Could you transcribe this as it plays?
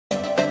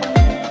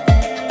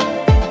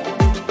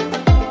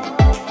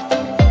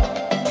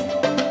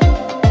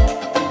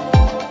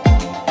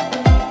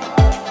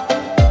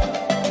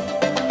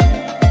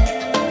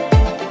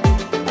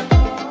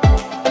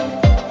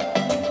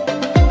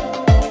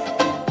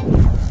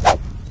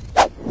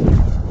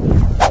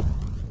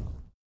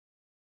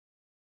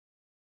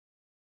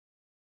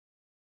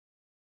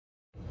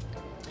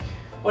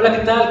Hola,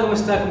 ¿qué tal? ¿Cómo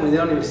está,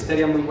 comunidad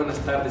universitaria? Muy buenas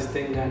tardes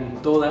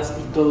tengan todas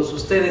y todos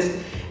ustedes.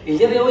 El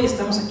día de hoy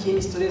estamos aquí en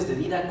Historias de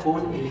Vida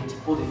con el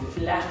equipo de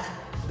FLAG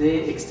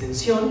de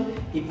Extensión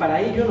y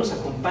para ello nos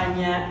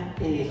acompaña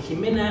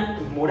Ximena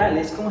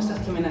Morales. ¿Cómo estás,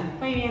 Ximena?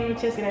 Muy bien,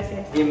 muchas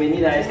gracias.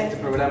 Bienvenida a este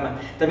programa.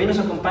 También nos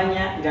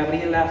acompaña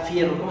Gabriela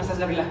Fierro. ¿Cómo estás,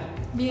 Gabriela?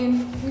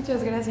 Bien,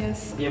 muchas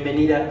gracias.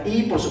 Bienvenida.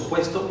 Y por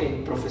supuesto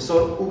el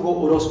profesor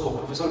Hugo Orozco.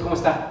 Profesor, ¿cómo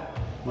está?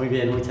 Muy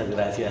bien, muchas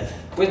gracias.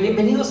 Pues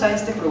bienvenidos a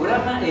este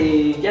programa.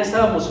 Ya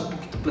estábamos un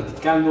poquito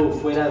platicando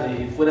fuera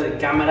de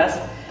cámaras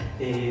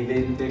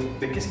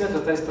de qué se va a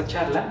tratar esta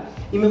charla.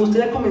 Y me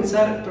gustaría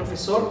comenzar,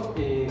 profesor,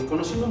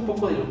 conociendo un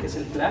poco de lo que es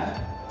el FLAG,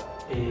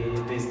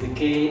 desde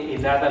qué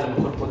edad a lo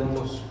mejor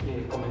podemos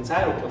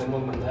comenzar o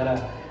podemos mandar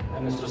a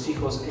nuestros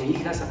hijos e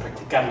hijas a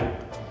practicarlo.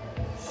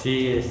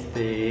 Sí,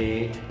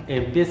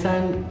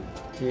 empiezan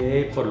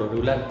por lo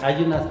regular.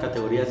 Hay unas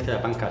categorías que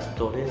llaman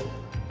castores,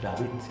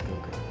 rabbits,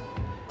 creo que.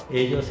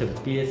 Ellos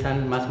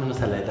empiezan más o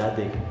menos a la edad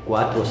de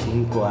 4 o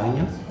 5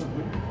 años.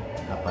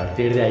 A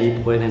partir de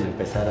ahí pueden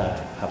empezar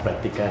a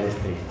practicar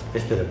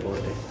este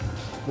deporte.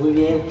 Muy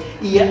bien.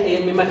 Y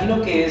me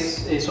imagino que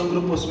son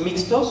grupos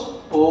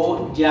mixtos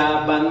o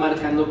ya van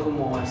marcando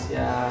como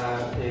hacia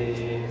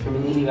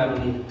femenil y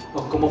varonil,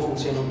 o cómo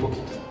funciona un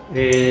poquito.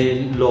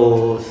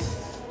 Los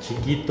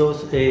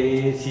chiquitos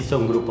sí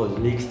son grupos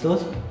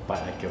mixtos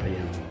para que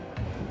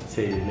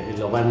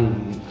lo van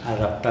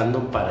adaptando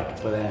para que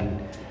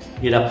puedan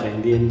ir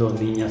aprendiendo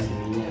niñas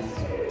y niñas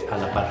a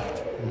la par.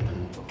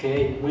 Ok,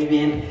 muy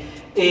bien.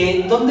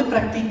 ¿Dónde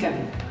practican?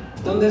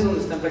 ¿Dónde es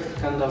donde están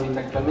practicando ahorita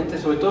actualmente?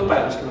 Sobre todo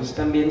para los que nos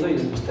están viendo y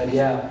les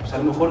gustaría, pues, a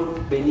lo mejor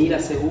venir a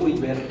CEU y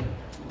ver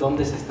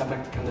dónde se está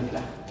practicando el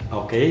FLAG.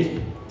 Ok,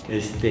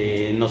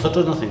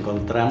 nosotros nos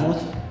encontramos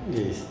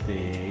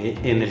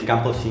en el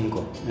campo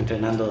 5,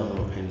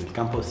 entrenando en el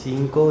campo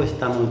 5.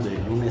 Estamos de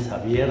lunes a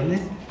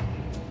viernes,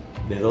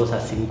 de 2 a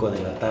 5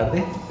 de la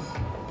tarde.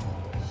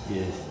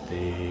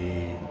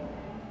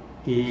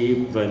 Y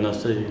pues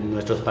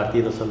nuestros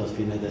partidos son los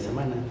fines de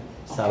semana,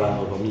 okay.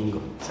 Sábado, domingo.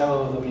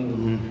 Sábado, domingo.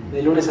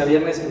 De lunes a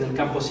viernes en el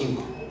campo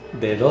 5.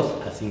 De 2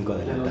 a 5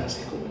 de la tarde.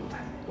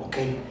 Ok.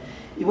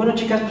 Y bueno,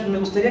 chicas, pues me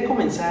gustaría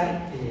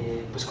comenzar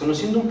pues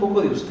conociendo un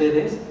poco de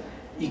ustedes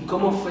y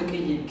cómo fue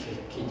que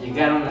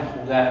llegaron a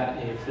jugar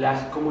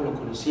FLAG, cómo lo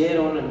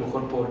conocieron, a lo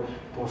mejor por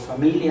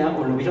familia,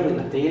 o lo vieron en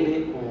la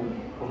tele,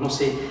 o no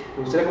sé.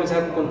 Me gustaría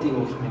comenzar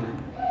contigo, Ximena.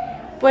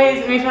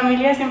 Pues mi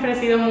familia siempre ha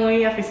sido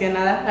muy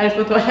aficionada al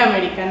fútbol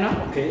americano.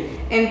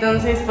 Okay.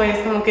 Entonces, pues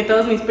como que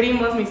todos mis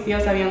primos, mis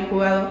tíos habían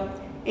jugado.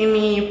 Y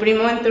mi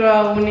primo entró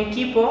a un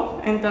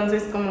equipo,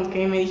 entonces como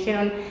que me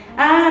dijeron,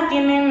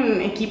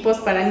 tienen equipos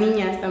para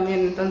niñas también,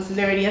 entonces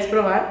deberías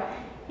probar.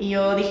 Y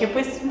yo dije,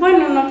 pues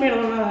bueno, no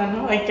pierdo nada,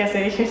 ¿no? Hay que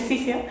hacer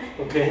ejercicio.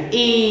 Okay.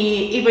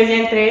 Y pues ya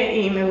entré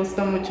y me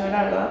gustó mucho,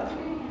 la verdad.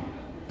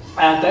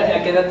 ¿A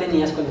qué edad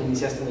tenías cuando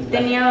iniciaste en el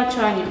FLAG? Tenía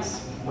 8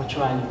 años.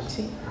 8 años.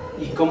 Sí.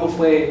 ¿Y cómo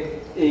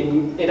fue?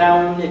 ¿Era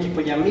un equipo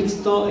ya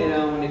mixto?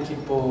 ¿Era un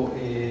equipo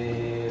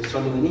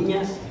solo de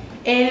niñas?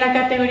 En la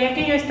categoría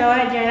que yo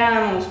estaba ya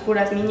éramos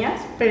puras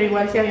niñas, pero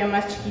igual sí había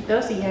más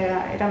chiquitos y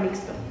ya era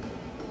mixto.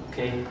 Ok.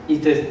 ¿Y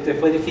te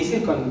fue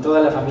difícil con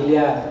toda la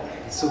familia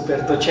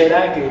súper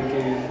tochera que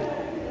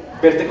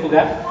verte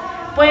jugar?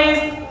 Pues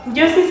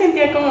yo sí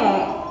sentía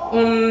como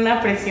una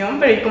presión,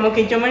 pero como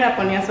que yo me la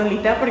ponía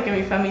solita porque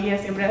mi familia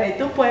siempre era de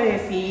tú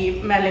puedes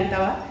y me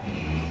alentaba.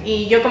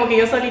 Y yo como que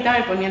yo solita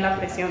me ponía la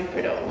presión,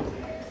 pero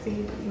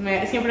sí,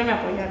 siempre me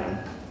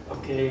apoyaron.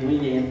 Ok, muy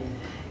bien.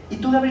 ¿Y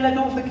tú, Gabriela,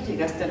 cómo fue que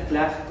llegaste al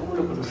FLAG? ¿Cómo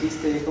lo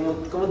conociste?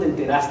 ¿Cómo te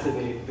enteraste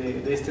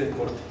de este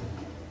deporte?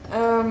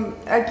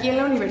 Aquí en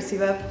la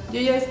universidad.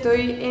 Yo ya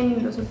estoy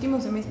en los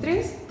últimos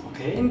semestres.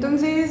 Okay.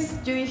 Entonces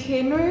yo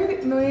dije,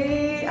 no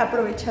he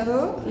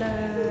aprovechado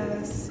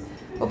las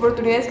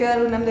oportunidades que da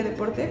la UNAM de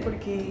deporte,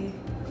 porque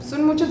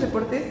son muchos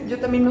deportes. Yo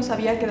también no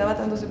sabía que daba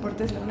tantos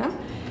deportes la UNAM.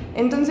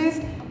 Entonces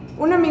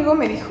un amigo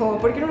me dijo,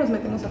 ¿por qué no nos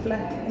metemos a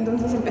FLAG?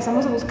 Entonces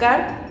empezamos a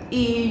buscar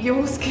y yo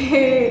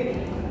busqué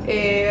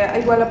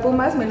igual a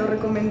Pumas, me lo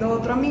recomendó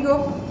otro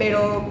amigo,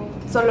 pero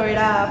solo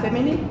era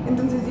femenil.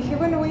 Entonces dije,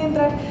 bueno, voy a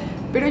entrar.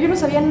 Pero yo no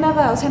sabía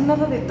nada, o sea,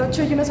 nada de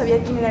tocho, yo no sabía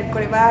quién era el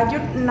coreback, yo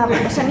nada,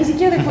 o sea, ni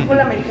siquiera de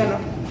fútbol americano.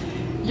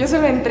 Yo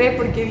solo entré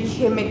porque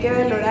dije, me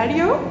queda el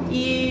horario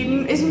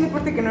y es un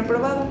deporte que no he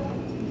probado.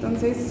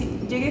 Entonces sí,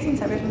 llegué sin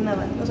saber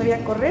nada, no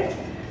sabía correr,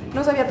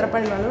 no sabía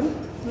atrapar el balón,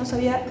 no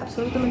sabía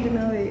absolutamente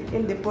nada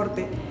del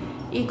deporte.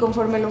 Y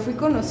conforme lo fui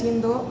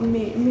conociendo,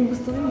 me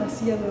gustó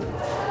demasiado.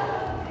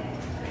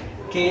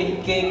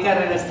 ¿Qué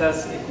carrera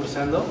estás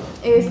cursando?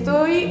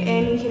 Estoy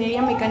en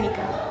ingeniería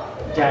mecánica.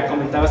 Ya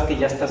comentabas que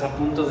ya estás a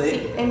punto de...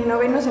 Sí, en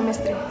 9º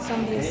semestre,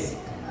 son 10.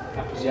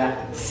 Pues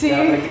ya, sí.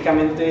 Ya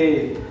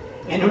prácticamente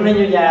en un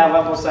año ya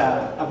vamos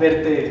a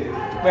verte,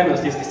 bueno,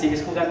 si es que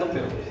sigues jugando,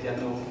 pero pues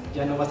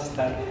ya no vas a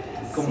estar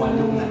como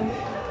alumna.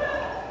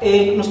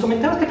 Nos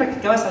comentabas que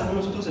practicabas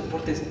algunos otros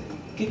deportes.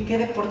 ¿Qué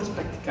deportes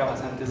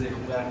practicabas antes de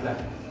jugarla?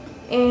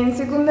 En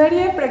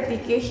secundaria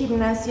practiqué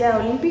gimnasia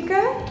olímpica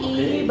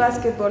y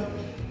básquetbol.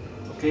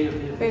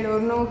 pero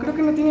no, creo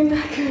que no tiene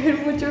nada que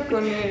ver mucho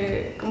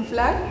con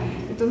flag,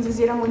 entonces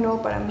sí era muy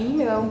nuevo para mí,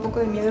 me daba un poco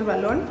de miedo el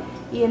balón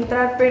y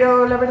entrar,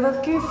 pero la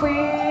verdad que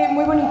fue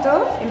muy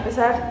bonito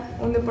empezar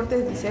un deporte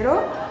desde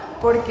cero,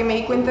 porque me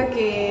di cuenta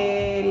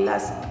que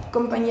las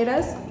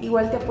compañeras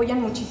igual te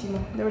apoyan muchísimo,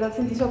 de verdad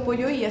sentí su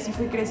apoyo y así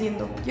fui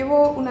creciendo.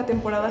 Llevo una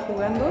temporada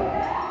jugando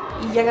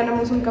y ya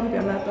ganamos un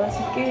campeonato,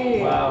 así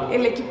que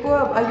el equipo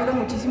ayuda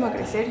muchísimo a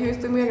crecer. Yo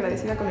estoy muy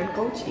agradecida con el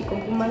coach y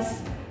con Pumas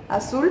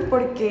Azul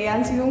porque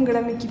han sido un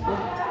gran equipo,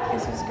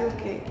 eso es creo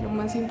que lo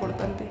más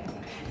importante.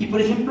 Y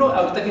por ejemplo,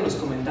 ahorita que nos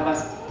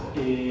comentabas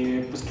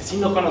pues que sí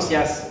no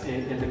conocías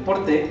el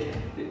deporte,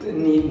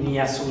 ni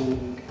a su,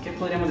 ¿qué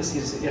podríamos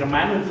decir?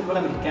 ¿Hermano en fútbol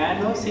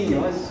americano? Sí,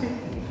 ¿no?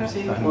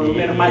 Sí, como un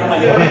hermano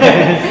mayor.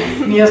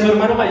 Ni a su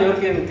hermano mayor,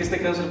 que en este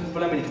caso es el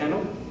fútbol americano.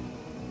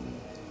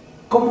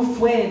 ¿Cómo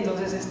fue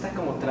entonces esta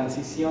como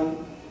transición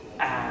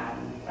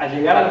a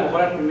llegar a lo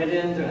mejor al primer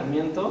día de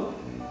entrenamiento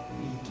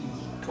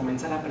y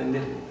comenzar a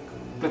aprender?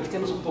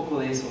 Platícanos un poco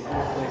de eso,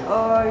 ¿cómo fue?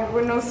 Ay,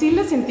 bueno, sí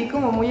lo sentí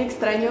como muy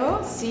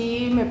extraño,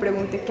 sí me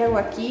pregunté qué hago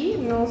aquí,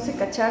 no sé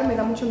cachar, me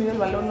da mucho miedo el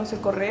balón, no sé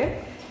correr,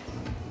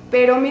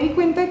 pero me di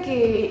cuenta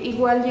que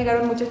igual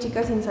llegaron muchas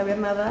chicas sin saber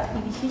nada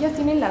y dije, ellas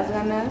tienen las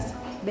ganas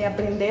de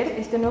aprender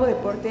este nuevo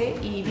deporte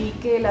y vi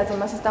que las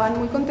demás estaban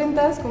muy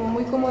contentas, como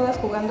muy cómodas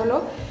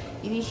jugándolo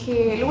y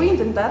dije, lo voy a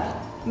intentar.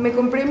 Me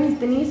compré mis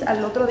tenis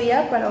al otro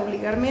día para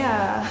obligarme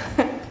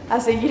a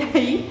seguir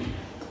ahí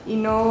y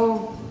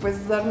no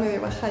pues darme de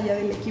baja ya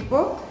del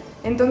equipo.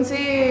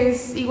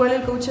 Entonces igual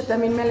el coach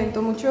también me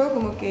alentó mucho,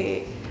 como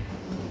que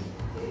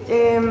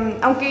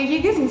aunque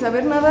llegues sin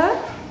saber nada,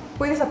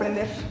 puedes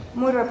aprender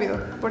muy rápido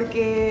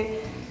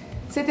porque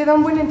se te da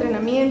un buen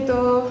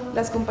entrenamiento,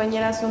 las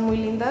compañeras son muy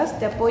lindas,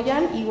 te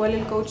apoyan, igual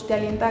el coach te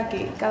alienta a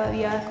que cada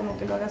día como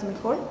que lo hagas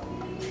mejor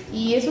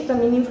y eso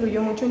también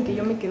influyó mucho en que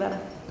yo me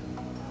quedara.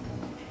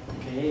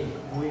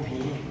 Ok, muy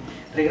bien.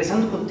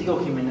 Regresando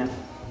contigo, Ximena,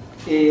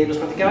 nos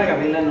platicaba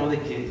Gabriela, ¿no?, de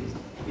que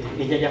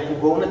ella ya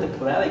jugó una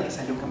temporada y que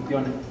salió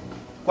campeona.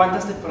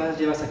 ¿Cuántas temporadas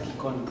llevas aquí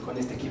con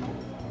este equipo?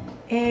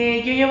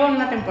 Yo llevo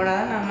una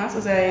temporada nada más,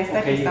 o sea,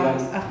 esta que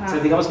estamos. Ajá. O sea,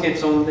 digamos que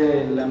son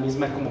de la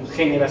misma como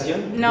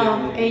generación.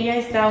 No, ella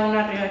está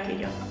una arriba que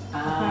yo.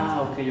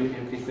 Ah, ok.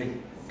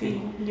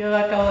 Sí, yo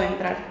acabo de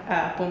entrar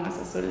a Pumas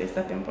Azul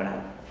esta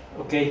temporada.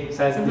 Ok, o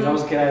sea,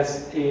 digamos que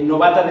eras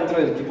novata dentro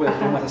del equipo de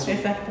Pumas Azul.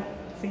 Exacto,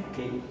 sí.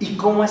 Okay. ¿Y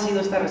cómo ha sido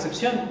esta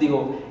recepción?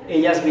 Digo,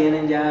 ellas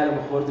vienen ya a lo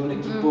mejor de un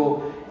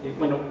equipo,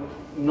 bueno,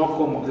 no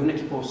como de un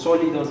equipo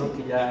sólido, ¿no?,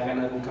 que ya ha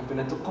ganado un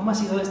campeonato. ¿Cómo ha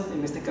sido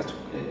en este caso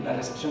la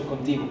recepción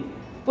contigo?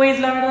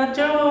 Pues la verdad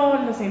yo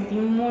lo sentí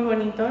muy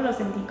bonito, lo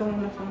sentí como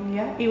una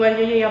familia. Igual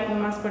yo llegué a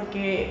Pumas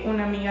porque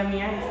una amiga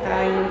mía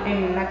está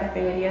en la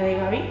categoría de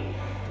Gaby.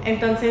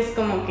 Entonces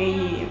como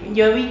que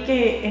yo vi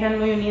que eran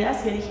muy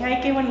unidas y yo dije, ay,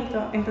 qué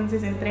bonito.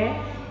 Entonces entré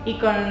y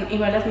con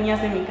igual las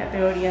niñas de mi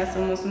categoría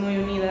somos muy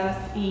unidas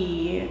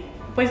y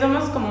pues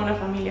somos como una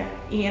familia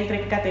y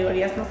entre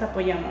categorías nos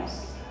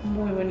apoyamos.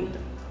 Muy bonito.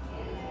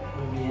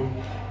 Muy bien.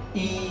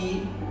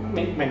 Y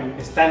bueno,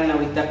 ¿están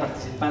ahorita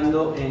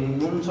participando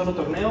en un solo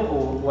torneo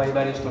o hay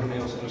varios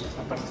torneos en los que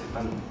están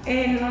participando?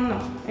 No,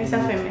 es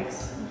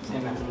AFEMEX.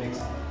 En AFEMEX.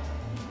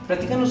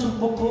 Platícanos un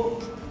poco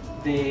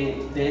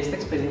de esta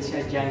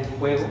experiencia ya en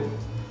juego,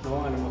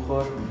 ¿no? A lo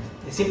mejor,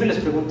 siempre les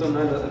pregunto, ¿no?,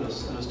 a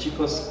los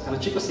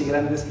chicos y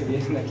grandes que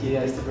vienen aquí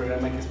a este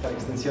programa que es para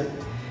extensión,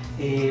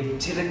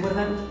 si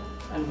recuerdan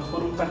a lo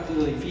mejor un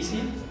partido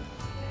difícil.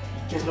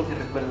 ¿Qué es lo que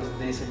recuerdan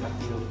de ese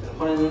partido? A lo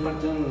mejor en un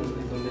partido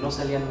en donde no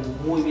salían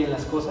muy bien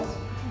las cosas,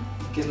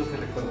 ¿qué es lo que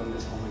recuerdan de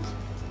ese momento?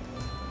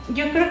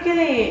 Yo creo que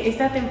de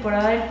esta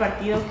temporada el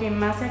partido que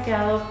más se ha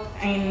quedado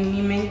en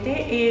mi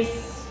mente es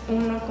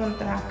uno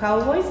contra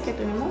Cowboys que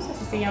tuvimos,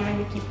 así se llama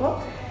el equipo,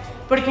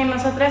 porque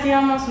nosotras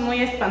íbamos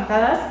muy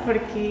espantadas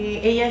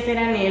porque ellas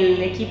eran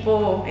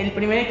el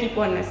primer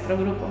equipo en nuestro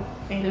grupo,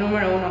 el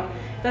número 1.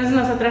 Entonces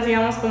nosotras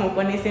íbamos como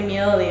con ese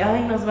miedo de,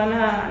 ay, nos van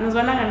a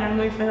ganar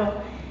muy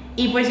feo.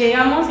 Y pues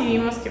llegamos y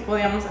vimos que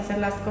podíamos hacer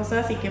las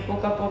cosas y que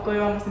poco a poco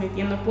íbamos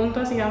metiendo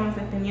puntos, íbamos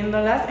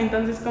deteniéndolas.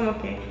 Entonces como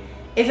que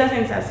esa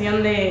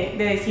sensación de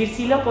decir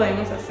sí lo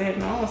podemos hacer,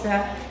 ¿no? O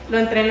sea, lo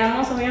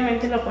entrenamos,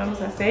 obviamente lo podemos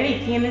hacer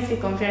y tienes que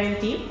confiar en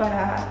ti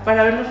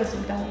para ver los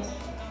resultados.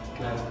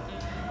 Claro.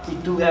 ¿Y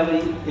tú,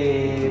 Gabi,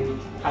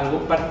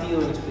 algún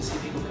partido en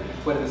específico que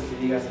recuerdes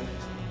que digas,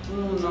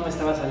 no me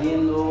estaba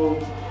saliendo?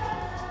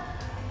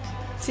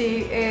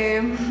 Sí,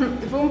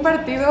 fue un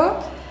partido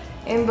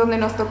en donde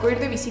nos tocó ir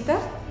de visita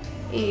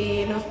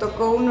y nos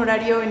tocó un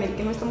horario en el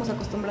que no estamos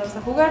acostumbrados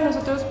a jugar.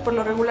 Nosotros por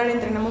lo regular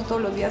entrenamos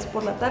todos los días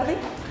por la tarde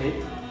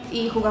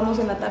y jugamos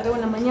en la tarde o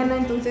en la mañana,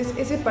 entonces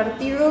ese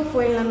partido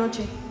fue en la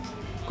noche,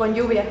 con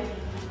lluvia.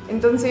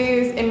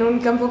 Entonces en un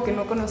campo que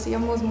no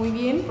conocíamos muy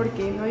bien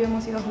porque no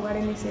habíamos ido a jugar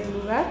en ese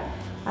lugar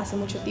hace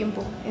mucho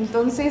tiempo.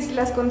 Entonces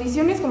las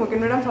condiciones como que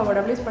no eran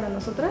favorables para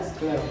nosotras.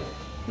 Claro.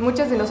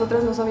 Muchas de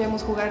nosotras no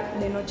sabíamos jugar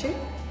de noche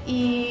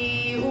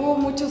y hubo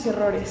muchos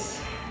errores.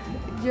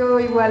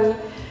 Yo igual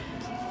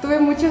tuve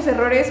muchos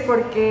errores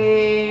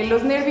porque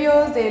los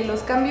nervios de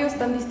los cambios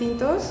tan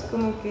distintos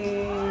como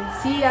que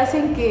sí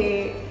hacen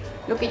que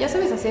lo que ya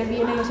sabes hacer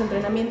bien en los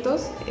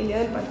entrenamientos, el día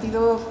del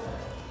partido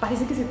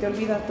parece que se te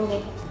olvida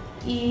todo.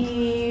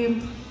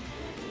 Y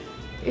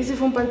ese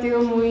fue un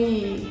partido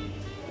muy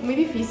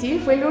difícil,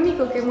 fue el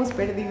único que hemos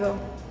perdido.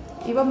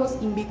 Íbamos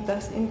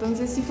invictas,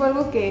 entonces sí fue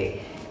algo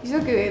que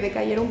hizo que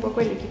decayera un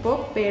poco el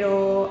equipo,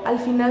 pero al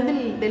final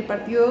del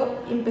partido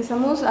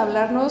empezamos a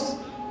hablarnos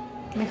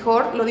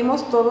mejor, lo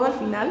dimos todo al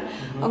final,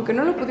 aunque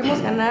no lo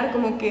pudimos ganar,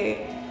 como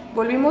que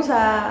volvimos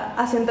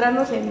a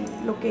centrarnos en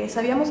lo que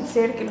sabíamos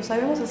hacer, que lo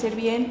sabíamos hacer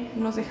bien,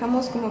 nos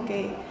dejamos como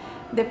que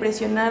de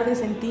presionar, de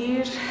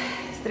sentir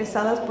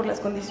estresadas por las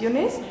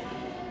condiciones.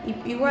 Y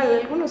igual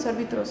algunos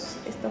árbitros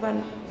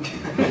estaban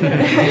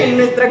en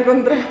nuestra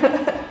contra.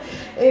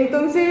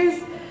 Entonces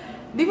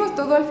dimos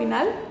todo al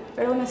final,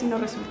 pero aún así no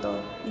resultó.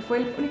 Y fue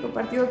el único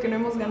partido que no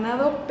hemos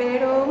ganado,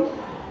 pero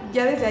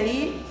ya desde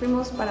ahí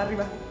fuimos para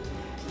arriba.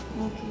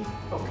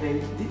 Ok.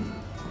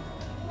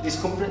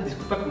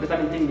 Disculpa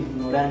completamente mi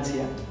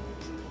ignorancia,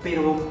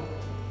 pero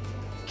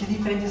 ¿qué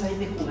diferencias hay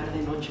de jugar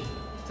de noche?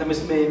 O sea,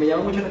 me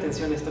llamó mucho la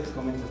atención esto que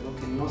comentas, ¿no?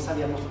 Que no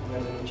sabíamos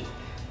jugar de noche.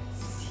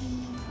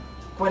 Sí.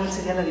 ¿Cuál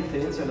sería la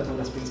diferencia o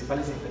las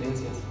principales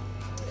diferencias?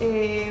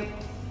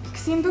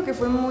 Siento que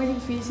fue muy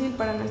difícil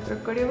para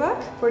nuestro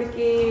coreback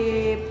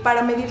porque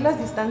para medir las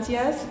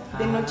distancias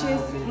de noche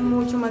es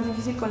mucho más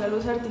difícil con la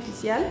luz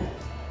artificial.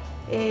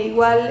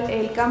 Igual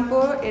el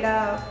campo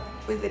era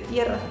pues de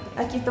tierra.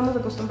 Aquí estamos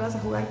acostumbrados a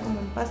jugar como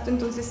en pasto,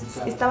 entonces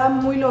estaba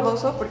muy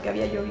lodoso porque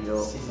había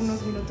llovido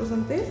unos minutos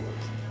antes.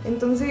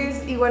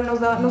 Entonces igual nos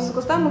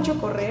costaba mucho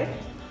correr.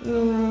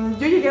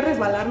 Yo llegué a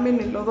resbalarme en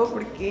el lodo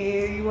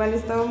porque igual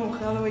estaba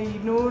mojado y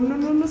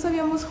no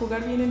sabíamos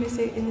jugar bien en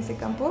ese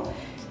campo.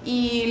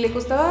 Y le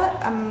costaba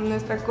a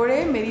nuestra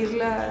core medir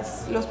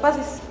los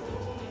pases.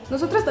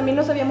 Nosotras también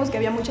no sabíamos que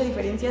había mucha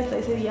diferencia hasta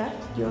ese día.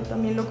 Yo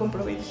también lo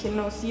comprobé y dije,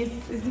 no, sí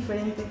es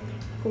diferente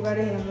jugar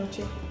en la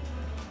noche.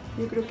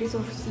 Yo creo que eso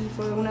sí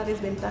fue una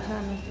desventaja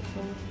a nuestro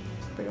favor,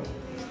 pero...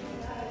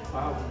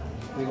 Wow,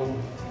 digo,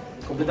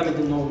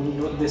 completamente no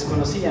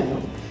desconocía, ¿no?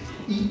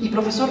 Y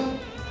profesor,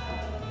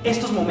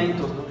 estos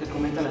momentos, ¿no?, que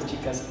comentan las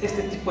chicas,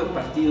 este tipo de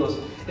partidos,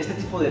 este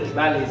tipo de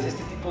rivales,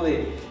 este tipo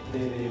de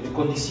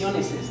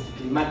condiciones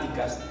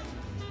climáticas,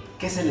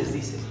 ¿qué se les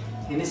dice?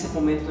 En ese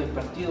momento del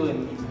partido, a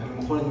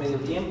lo mejor en medio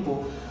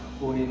tiempo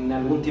o en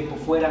algún tiempo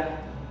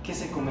fuera, ¿qué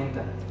se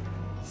comenta?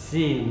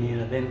 Sí,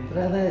 mira, de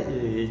entrada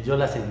yo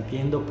las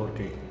entiendo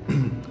porque,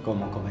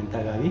 como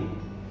comenta Gaby,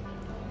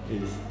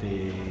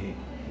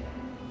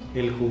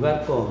 el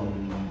jugar con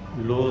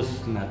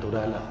luz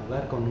natural a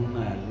jugar con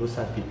una luz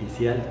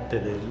artificial te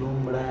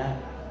deslumbra,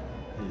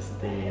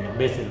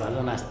 ves el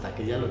balón hasta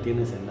que ya lo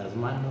tienes en las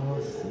manos.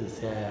 O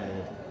sea,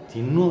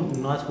 si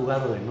no has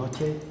jugado de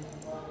noche,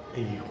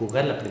 y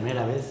jugar la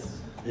primera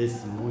vez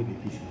es muy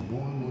difícil,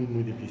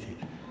 muy difícil.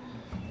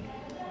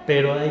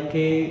 Pero hay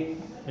que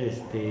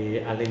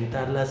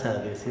alentarlas a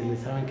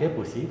decirles, ¿saben qué?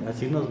 Pues sí,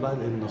 así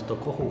nos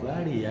tocó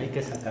jugar y hay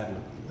que sacarlo.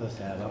 O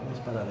sea, vamos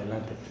para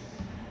adelante.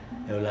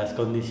 Pero las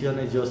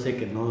condiciones yo sé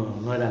que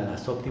no eran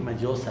las óptimas.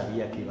 Yo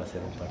sabía que iba a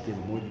ser un partido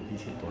muy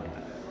difícil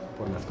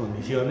por las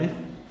condiciones,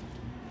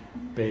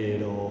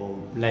 pero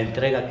la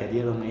entrega que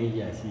dieron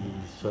ellas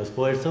y su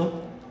esfuerzo,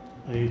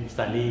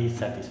 salí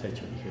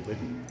satisfecho. Dije,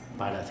 bueno,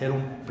 para ser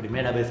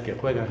primera vez que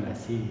juegan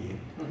así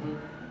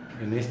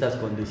en estas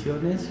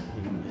condiciones,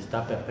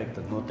 está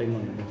perfecto, no tengo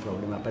ningún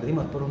problema.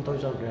 Perdimos por un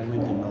touchdown,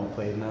 realmente no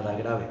fue nada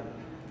grave,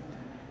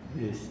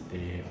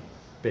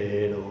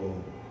 pero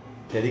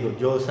te digo,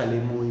 yo salí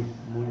muy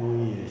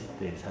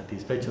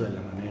satisfecho de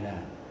la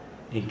manera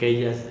en que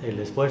ellas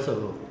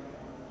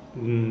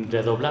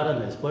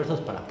redoblaron esfuerzos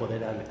para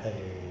poder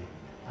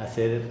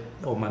hacer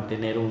o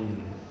mantener un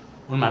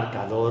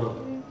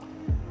marcador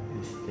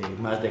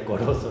más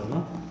decoroso,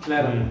 ¿no?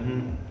 Claro,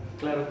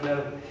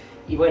 claro.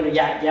 Y bueno,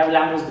 ya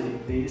hablamos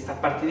de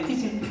esta parte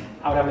difícil.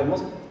 Ahora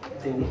hablemos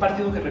de un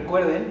partido que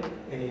recuerden,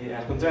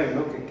 al contrario,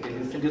 ¿no?, que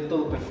les salió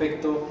todo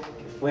perfecto,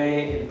 que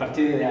fue el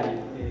partido ideal.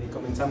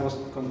 Comenzamos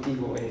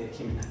contigo,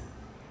 Ximena.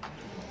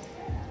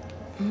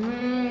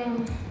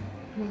 Un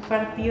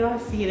partido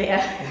así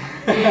ideal.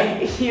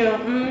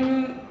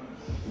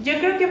 Yo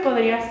creo que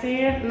podría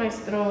ser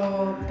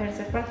nuestro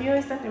tercer partido de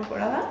esta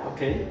temporada,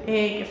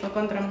 que fue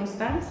contra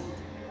Mustangs,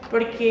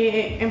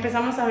 porque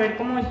empezamos a ver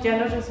como ya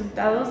los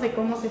resultados de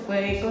cómo se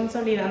fue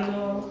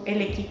consolidando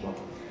el equipo,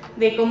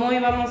 de cómo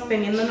íbamos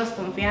teniéndonos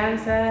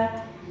confianza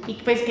y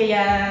pues que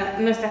ya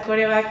nuestra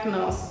quarterback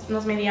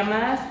nos medía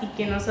más y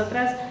que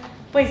nosotras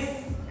pues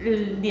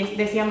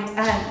decíamos,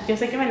 yo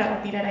sé que me la va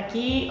a tirar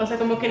aquí, o sea,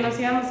 como que nos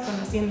íbamos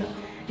conociendo.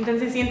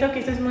 Entonces siento que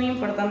eso es muy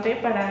importante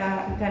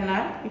para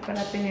ganar y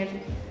para tener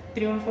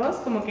triunfos,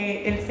 como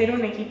que el ser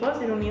un equipo,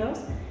 ser unidos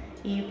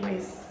y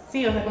pues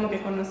sí, o sea, como que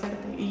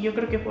conocerte. Y yo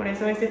creo que por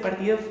eso ese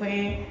partido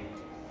fue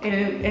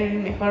el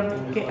mejor.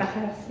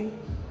 Sí.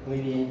 Muy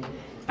bien.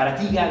 Para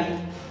ti, Gaby.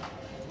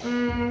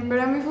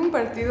 Para mí fue un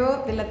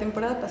partido de la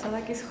temporada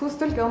pasada, que es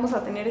justo el que vamos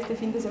a tener este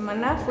fin de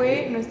semana,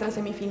 fue nuestra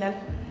semifinal.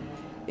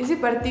 Ese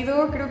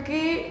partido creo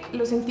que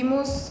lo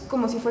sentimos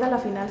como si fuera la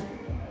final.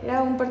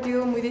 Era un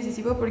partido muy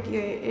decisivo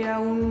porque era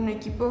un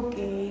equipo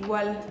que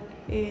igual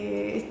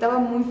estaba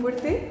muy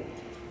fuerte,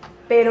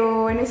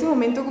 pero en ese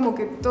momento como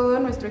que todo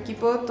nuestro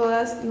equipo,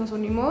 todas nos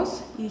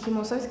unimos y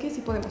dijimos, ¿sabes qué?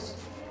 Sí podemos.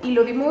 Y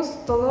lo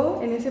dimos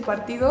todo en ese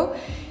partido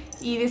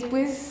y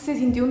después se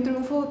sintió un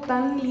triunfo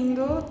tan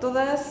lindo.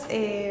 Todas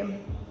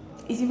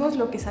hicimos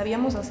lo que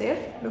sabíamos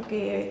hacer, lo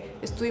que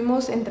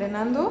estuvimos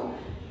entrenando.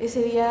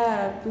 Ese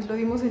día pues lo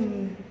dimos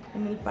en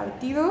el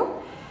partido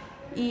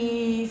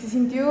y se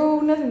sintió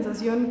una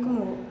sensación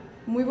como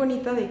muy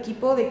bonita de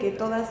equipo, de que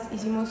todas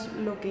hicimos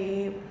lo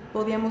que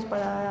podíamos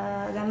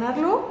para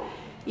ganarlo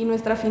y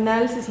nuestra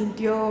final se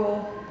sintió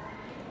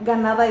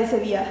ganada ese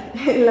día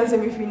en la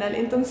semifinal.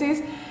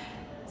 Entonces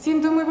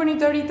siento muy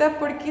bonito ahorita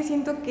porque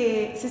siento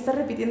que se está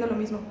repitiendo lo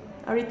mismo.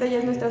 Ahorita ya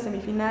es nuestra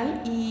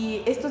semifinal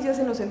y estos días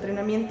en los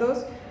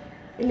entrenamientos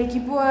el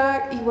equipo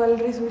ha igual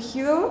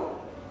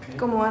resurgido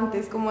como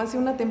antes, como hace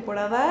una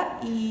temporada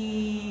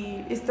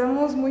y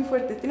estamos muy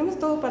fuertes, tenemos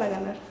todo para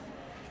ganar.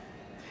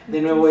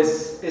 De nuevo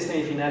es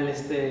semifinal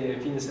este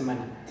fin de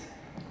semana.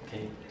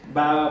 Okay.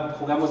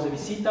 ¿Jugamos de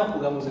visita o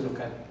jugamos de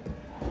local?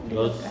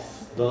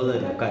 Dos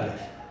de locales.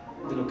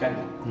 De local.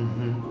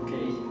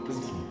 Okay.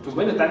 Pues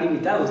bueno, están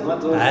invitados, ¿no? A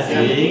todos.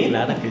 Sí,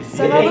 claro que sí.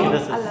 Sábado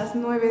a las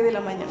 9 de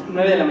la mañana.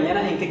 9 de la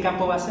mañana, ¿en qué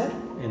campo va a ser?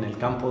 En el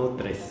campo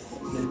 3.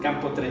 En el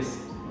campo 3.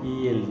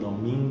 Y el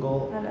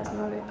domingo a las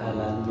 9. A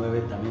las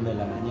 9 también de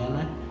la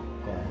mañana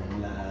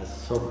con la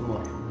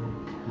sophomore.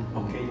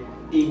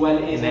 Ok.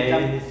 Igual en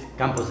el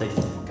campo 6.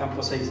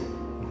 Campo 6.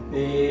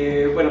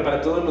 Bueno,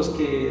 para todos los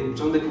que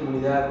son de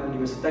comunidad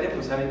universitaria,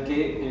 pues saben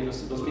que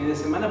los fines de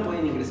semana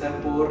pueden ingresar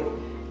por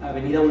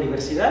Avenida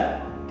Universidad,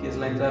 que es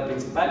la entrada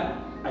principal.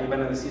 Ahí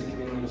van a decir que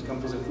vienen los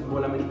campos de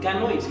fútbol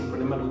americano y sin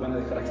problema los van a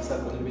dejar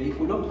accesar con el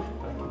vehículo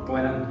para que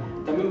puedan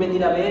también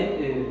venir a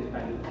ver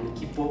al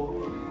equipo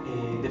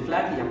de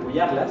flag y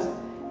apoyarlas.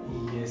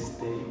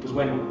 Y pues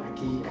bueno,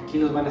 aquí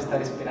los van a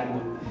estar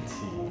esperando.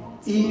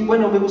 Sí. Y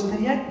bueno, me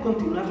gustaría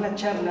continuar la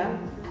charla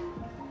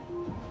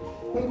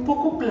un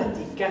poco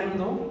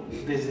platicando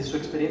desde su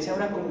experiencia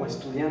ahora como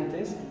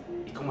estudiantes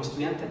y como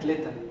estudiante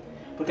atleta.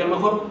 Porque a lo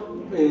mejor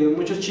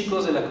muchos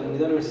chicos de la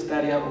comunidad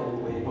universitaria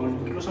o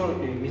incluso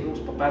mismos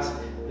papás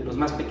de los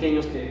más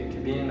pequeños que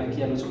vienen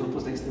aquí a los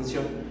grupos de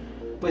extensión,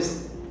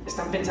 pues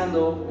están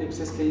pensando, pues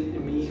es que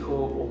mi hijo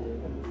o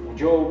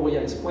yo voy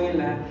a la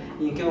escuela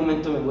y en qué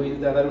momento me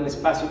voy a dar un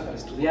espacio para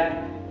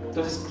estudiar.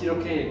 Entonces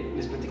quiero que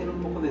les platiquen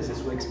un poco desde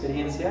su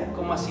experiencia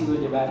cómo ha sido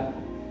llevar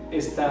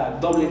esta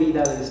doble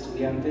vida de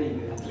estudiante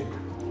y de atleta.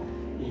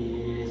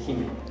 Y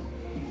Ximena.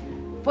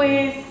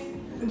 Pues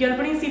yo al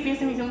principio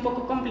se me hizo un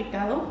poco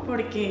complicado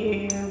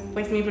porque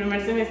pues mi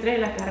primer semestre de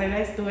la carrera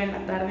estuve en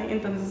la tarde,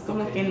 entonces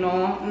como que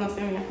no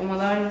se me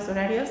acomodaban los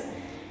horarios,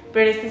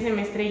 pero este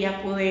semestre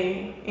ya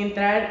pude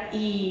entrar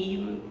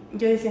y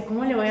yo decía,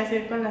 ¿cómo le voy a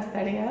hacer con las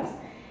tareas?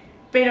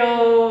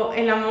 Pero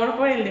el amor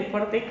por el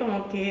deporte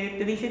como que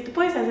te dice, tú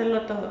puedes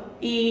hacerlo todo.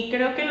 Y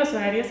creo que los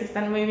horarios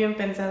están muy bien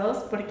pensados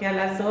porque a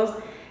las 2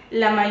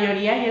 la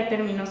mayoría ya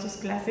terminó sus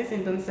clases,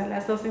 entonces a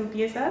las 2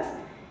 empiezas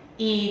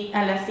y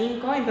a las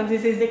 5,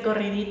 entonces es de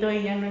corridito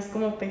y ya no es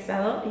como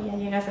pesado y ya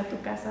llegas a tu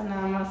casa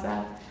nada más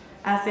a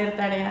hacer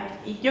tarea.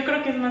 Y yo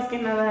creo que es más que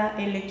nada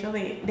el hecho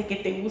de que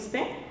te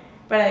guste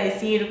para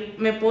decir,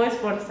 me puedo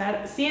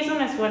esforzar. Sí es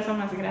un esfuerzo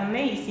más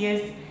grande y sí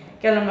es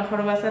que a lo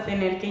mejor vas a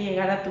tener que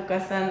llegar a tu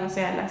casa, no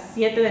sé, a las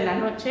 7 de la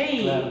noche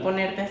y claro,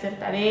 ponerte a hacer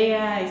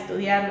tarea,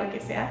 estudiar, lo que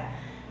sea.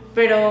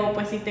 Pero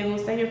pues si te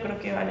gusta yo creo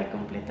que vale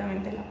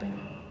completamente la pena.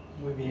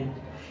 Muy bien.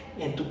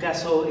 En tu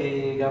caso,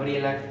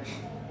 Gabriela,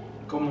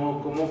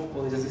 ¿cómo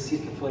podrías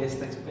decir que fue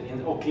esta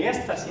experiencia o qué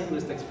está haciendo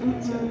esta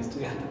experiencia de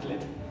estudiante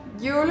atleta?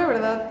 Yo la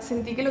verdad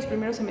sentí que los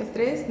primeros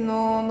semestres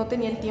no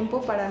tenía el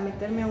tiempo para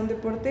meterme a un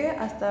deporte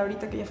hasta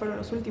ahorita que ya fueron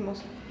los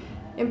últimos.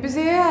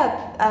 Empecé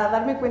a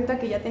darme cuenta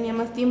que ya tenía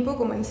más tiempo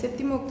como en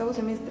séptimo, octavo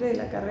semestre de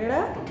la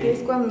carrera, que es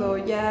cuando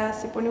ya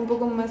se pone un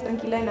poco más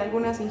tranquila en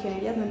algunas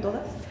ingenierías, no en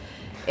todas.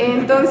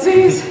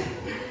 Entonces,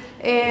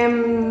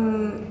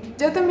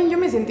 yo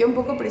me sentía un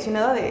poco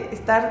presionada de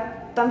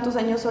estar tantos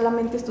años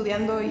solamente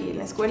estudiando y en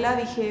la escuela.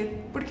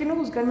 Dije, ¿por qué no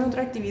buscarme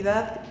otra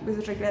actividad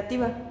pues,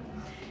 recreativa?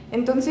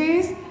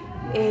 Entonces,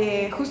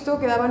 justo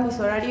quedaban mis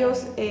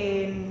horarios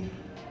en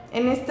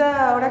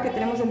esta hora que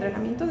tenemos de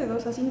entrenamiento de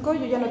 2 a 5,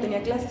 yo ya no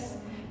tenía clases.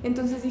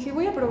 Entonces dije,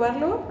 voy a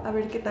probarlo, a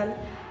ver qué tal.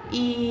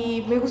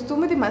 Y me gustó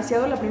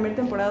demasiado la primera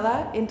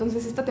temporada,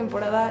 entonces esta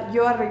temporada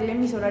yo arreglé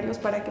mis horarios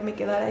para que me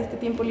quedara este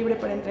tiempo libre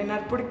para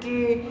entrenar,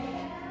 porque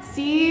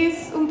sí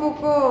es un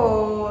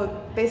poco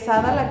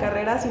pesada la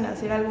carrera sin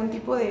hacer algún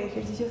tipo de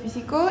ejercicio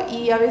físico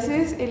y a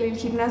veces el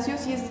gimnasio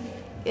sí es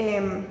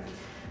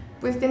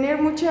pues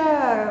tener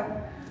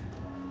mucha,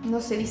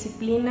 no sé,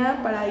 disciplina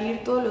para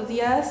ir todos los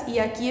días y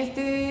aquí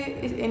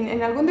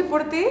en algún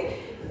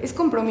deporte es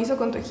compromiso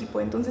con tu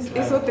equipo, entonces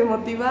claro, eso te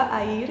motiva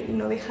a ir y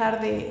no dejar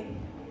de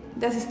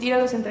asistir a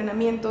los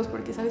entrenamientos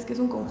porque sabes que es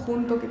un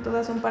conjunto, que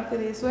todas son parte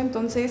de eso,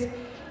 entonces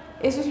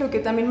eso es lo que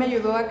también me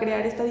ayudó a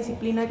crear esta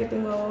disciplina que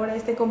tengo ahora,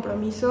 este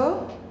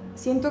compromiso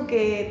siento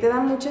que te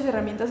dan muchas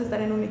herramientas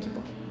estar en un equipo.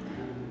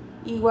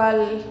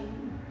 Igual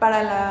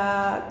para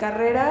la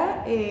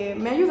carrera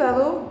me ha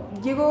ayudado,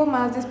 llego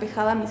más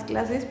despejada a mis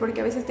clases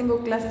porque a veces tengo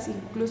clases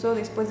incluso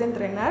después de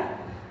entrenar,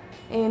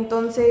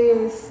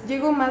 entonces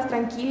llego más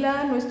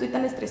tranquila, no estoy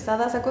tan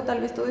estresada, saco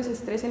tal vez todo ese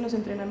estrés en los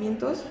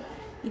entrenamientos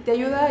y te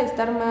ayuda a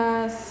estar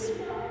más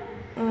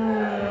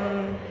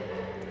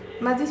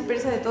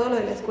dispersa de todo lo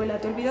de la escuela,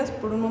 te olvidas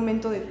por un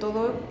momento de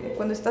todo,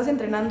 cuando estás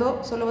entrenando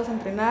solo vas a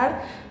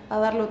entrenar, a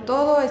darlo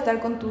todo, a estar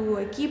con tu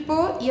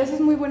equipo y haces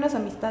muy buenas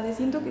amistades.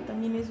 Siento que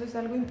también eso es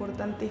algo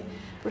importante,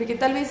 porque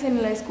tal vez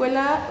en la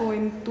escuela o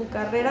en tu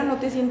carrera no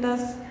te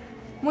sientas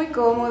muy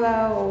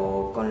cómoda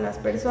o con las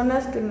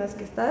personas con las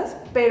que estás,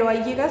 pero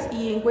ahí llegas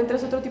y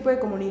encuentras otro tipo de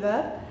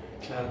comunidad.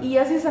 Claro. Y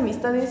haces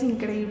amistades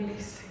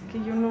increíbles que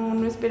yo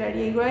no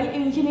esperaría. Igual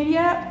en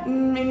ingeniería,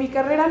 en mi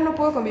carrera no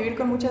puedo convivir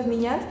con muchas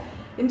niñas,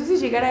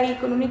 entonces llegar ahí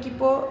con un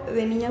equipo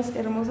de niñas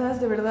hermosas,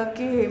 de verdad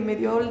que me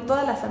dio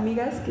todas las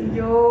amigas que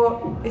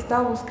yo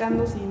estaba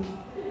buscando sin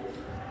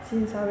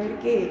saber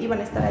que iban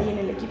a estar ahí en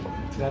el equipo.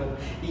 Claro,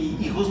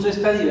 y justo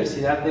esta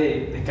diversidad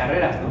de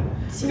carreras, ¿no?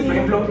 Sí. Porque, por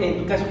ejemplo, en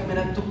tu caso,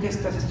 Ximena, ¿tú qué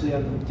estás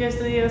estudiando? Yo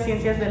estudio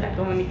Ciencias de la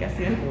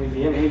Comunicación. Muy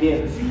bien, muy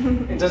bien.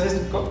 Sí.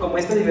 Entonces, como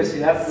esta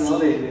diversidad, ¿no?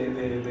 Sí.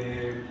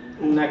 de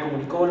una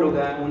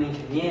comunicóloga, una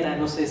ingeniera,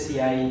 no sé si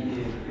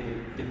hay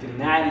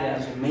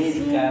veterinarias o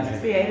médicas.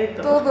 Sí, hay de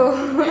todo.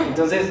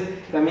 Entonces,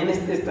 también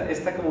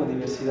esta como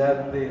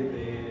diversidad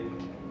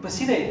pues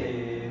sí,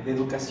 de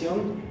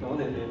educación, ¿no?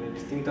 de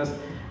distintas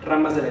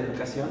ramas de la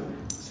educación,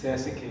 se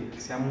hace que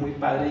sea muy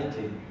padre y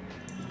que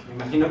me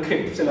imagino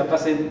que se la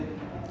pasen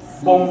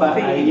bomba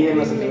ahí en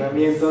los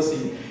entrenamientos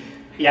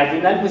y al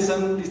final pues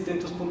son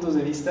distintos puntos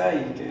de vista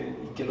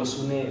y que los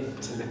une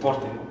pues, el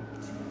deporte, ¿no?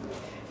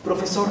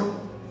 Profesor,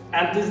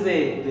 antes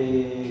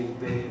de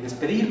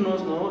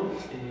despedirnos, ¿no?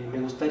 Me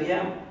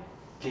gustaría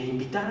que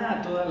invitara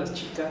a todas las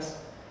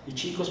chicas y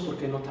chicos, ¿por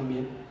qué no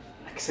también?,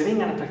 a que se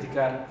vengan a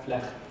practicar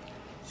flag.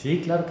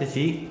 Sí, claro que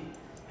sí.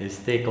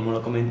 Como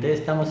lo comenté,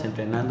 estamos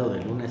entrenando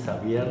de lunes a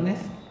viernes,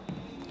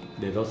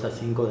 de 2 a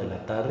 5 de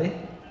la tarde.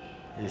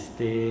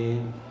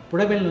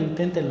 Pruébenlo,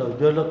 inténtenlo.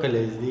 Yo lo que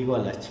les digo a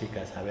las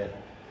chicas, a ver,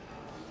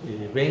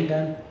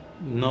 vengan,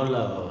 no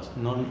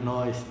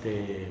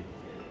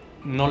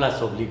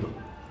las obligo.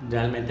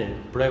 Realmente,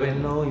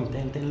 pruébenlo,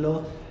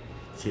 inténtenlo.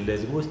 Si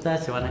les gusta,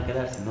 se van a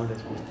quedar. Si no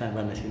les gusta,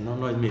 van a decir,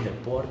 no es mi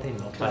deporte,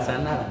 no pasa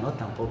nada, ¿no?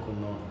 Tampoco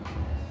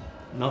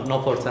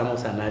no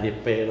forzamos a nadie,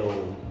 pero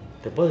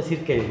te puedo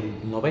decir que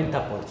el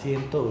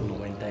 90% o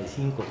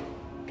 95%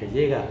 que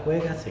llega,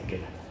 juega, se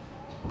queda.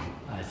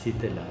 Así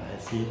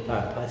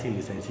tan fácil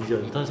y sencillo.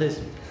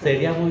 Entonces,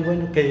 sería muy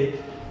bueno que,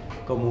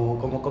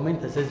 como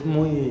comentas, es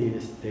muy,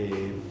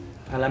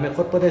 a lo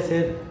mejor puede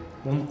ser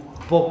un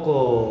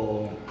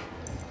poco,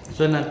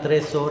 suenan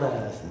 3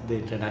 horas de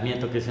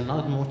entrenamiento, que dicen, no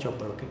es mucho,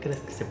 pero ¿qué crees?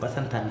 Que se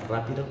pasan tan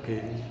rápido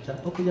que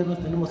tampoco ya nos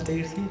tenemos que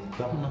ir, sí,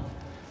 vámonos.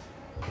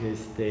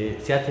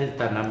 Se hace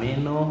tan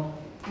ameno,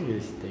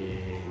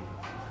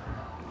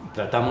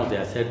 tratamos de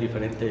hacer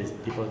diferentes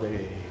tipos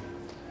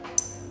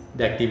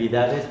de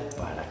actividades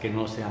para que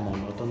no sea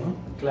monótono.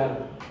 Claro.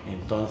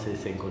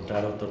 Entonces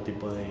encontrar otro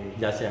tipo de,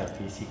 ya sea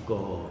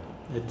físico,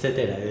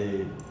 etcétera,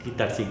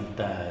 quitar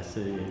cintas,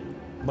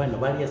 bueno,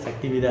 varias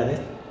actividades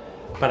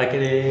para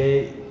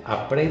que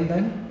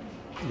aprendan,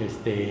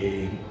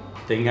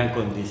 tengan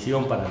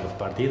condición para los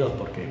partidos,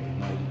 porque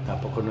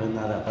tampoco no es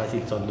nada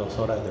fácil, son 2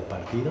 horas de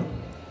partido.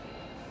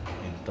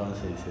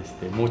 Entonces,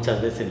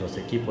 muchas veces los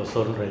equipos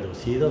son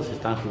reducidos,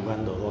 están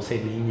jugando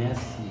 12 niñas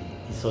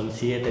y son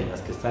 7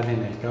 las que están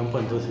en el campo,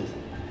 entonces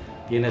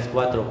tienes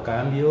 4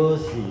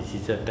 cambios y si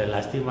se te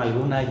lastima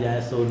alguna ya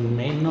son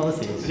menos.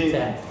 Sí. O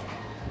sea,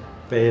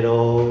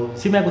 pero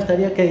sí me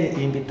gustaría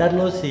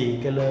invitarlos y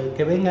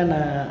que vengan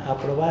a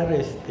probar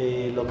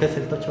lo que es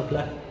el tocho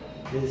flag.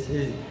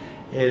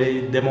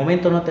 De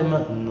momento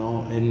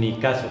no, en mi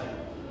caso,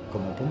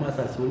 como Pumas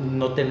Azul,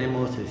 no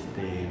tenemos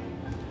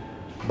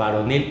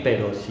varonil,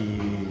 pero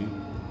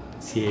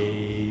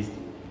si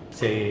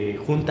se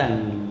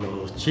juntan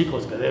los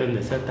chicos que deben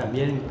de ser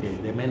también, que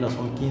de menos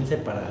son 15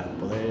 para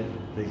poder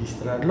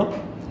registrarlo,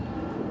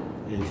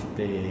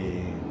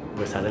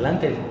 pues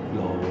adelante,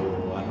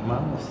 lo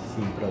armamos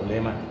sin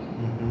problema.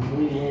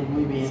 Muy bien,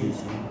 muy bien. Sí,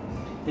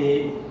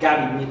 sí.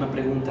 Gaby, misma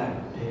pregunta.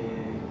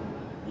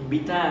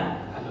 Invita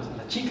a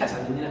las chicas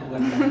a venir a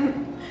jugar.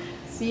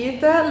 Sí,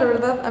 esta la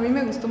verdad a mí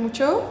me gustó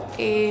mucho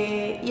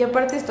y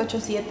aparte es Tocho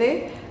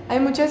 7. Hay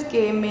muchas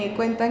que me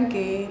cuentan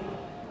que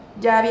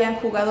ya habían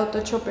jugado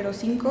Tocho pero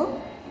 5,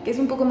 que es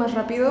un poco más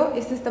rápido.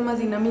 Este está más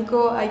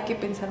dinámico, hay que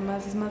pensar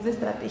más, es más de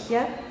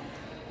estrategia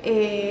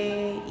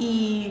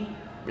y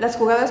las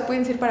jugadas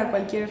pueden ser para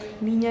cualquier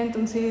niña,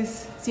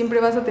 entonces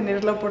siempre vas a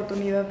tener la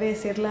oportunidad de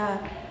ser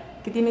la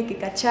que tiene que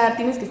cachar,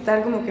 tienes que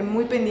estar como que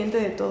muy pendiente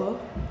de todo.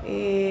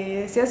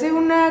 Se hace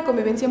una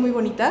convivencia muy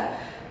bonita.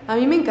 A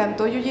mí me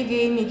encantó, yo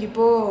llegué y mi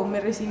equipo me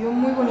recibió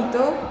muy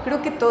bonito.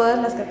 Creo que todas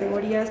las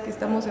categorías que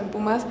estamos en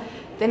Pumas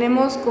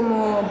tenemos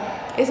como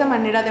esa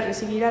manera de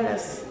recibir a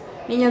las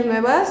niñas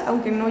nuevas,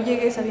 aunque no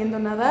llegué sabiendo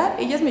nada,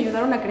 ellas me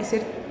ayudaron a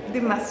crecer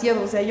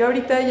demasiado. O sea, yo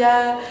ahorita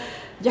ya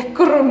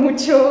corro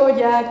mucho,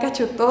 ya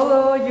cacho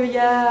todo, yo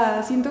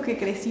ya siento que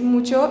crecí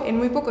mucho en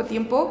muy poco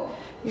tiempo,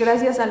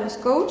 gracias a los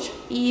coach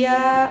y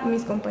a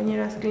mis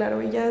compañeras, claro.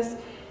 Ellas,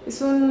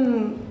 es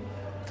un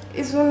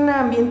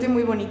ambiente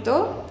muy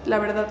bonito, la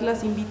verdad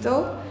las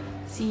invito.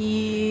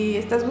 Si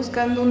estás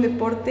buscando un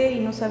deporte y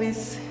no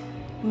sabes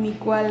ni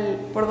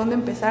por dónde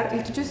empezar,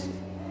 el chucho es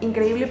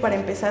increíble para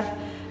empezar.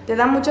 Te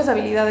da muchas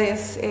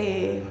habilidades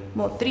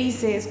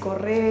motrices,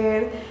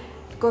 correr,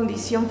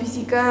 condición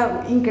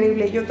física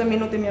increíble. Yo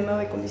también no tenía nada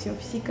de condición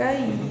física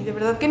y de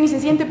verdad que ni se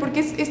siente porque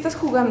estás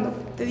jugando,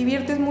 te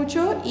diviertes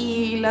mucho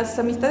y las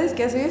amistades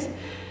que haces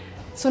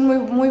son muy,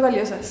 muy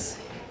valiosas.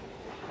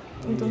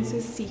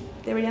 Entonces sí,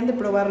 deberían de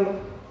probarlo.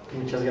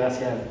 Muchas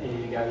gracias,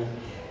 Gaby.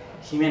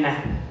 Ximena,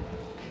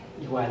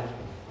 igual,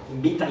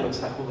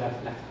 invítalos a jugar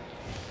flag.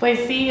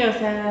 Pues sí, o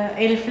sea,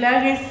 el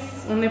flag es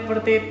un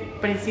deporte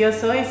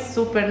precioso, es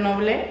súper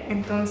noble,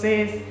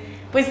 entonces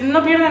pues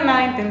no pierdan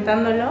nada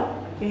intentándolo.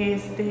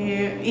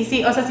 Y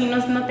sí, o sea, si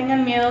no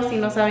tengan miedo, si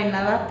no saben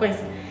nada, pues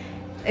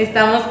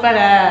estamos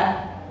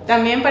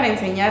también para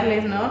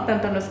enseñarles, ¿no?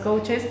 Tanto los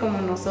coaches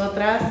como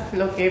nosotras,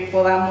 lo que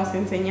podamos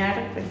enseñar,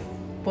 pues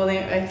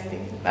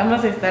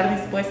vamos a estar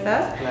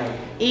dispuestas. Claro.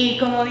 Y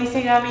como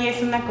dice Gaby,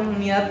 es una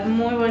comunidad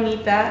muy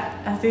bonita,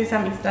 haces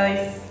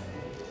amistades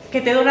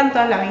que te duran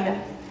toda la vida.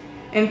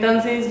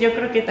 Entonces yo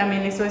creo que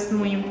también eso es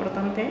muy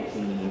importante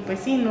y pues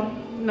sí,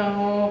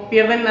 no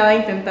pierden nada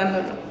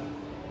intentándolo.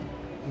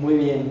 Muy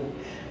bien.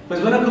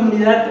 Pues bueno,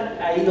 comunidad,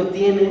 ahí lo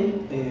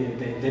tienen,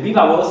 de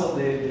viva voz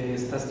de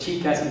estas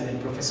chicas y del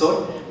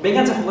profesor.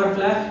 Vénganse a jugar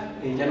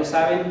flag, ya lo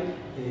saben,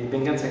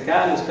 vénganse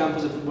acá, los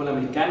campos de fútbol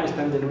americano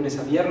están de lunes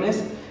a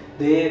viernes.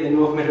 De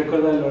nuevo, ¿me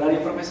recuerda el horario,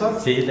 profesor?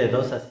 Sí, de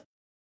 2 a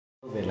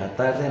 5 de la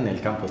tarde en el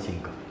campo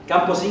 5.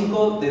 Campo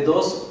 5, de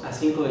 2 a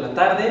 5 de la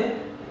tarde,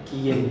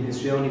 aquí en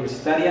Ciudad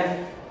Universitaria.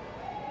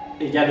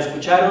 Ya lo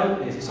escucharon,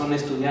 si son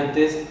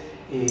estudiantes,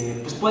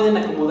 pues pueden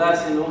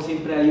acomodarse, ¿no?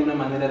 Siempre hay una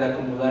manera de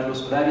acomodar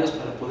los horarios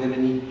para poder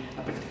venir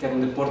a practicar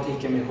un deporte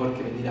y qué mejor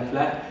que venir a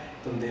flag,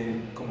 donde,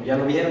 como ya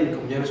lo vieron y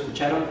como ya lo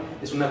escucharon,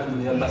 es una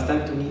comunidad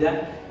bastante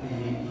unida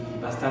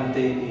y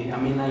bastante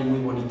amena y muy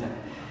bonita.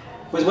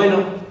 Pues bueno,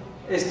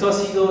 esto ha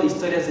sido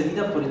Historias de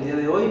Vida por el día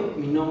de hoy.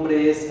 Mi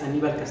nombre es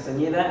Anibal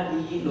Castañeda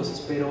y los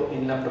espero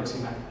en la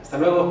próxima. Hasta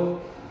luego.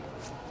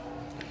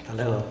 Hasta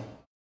luego.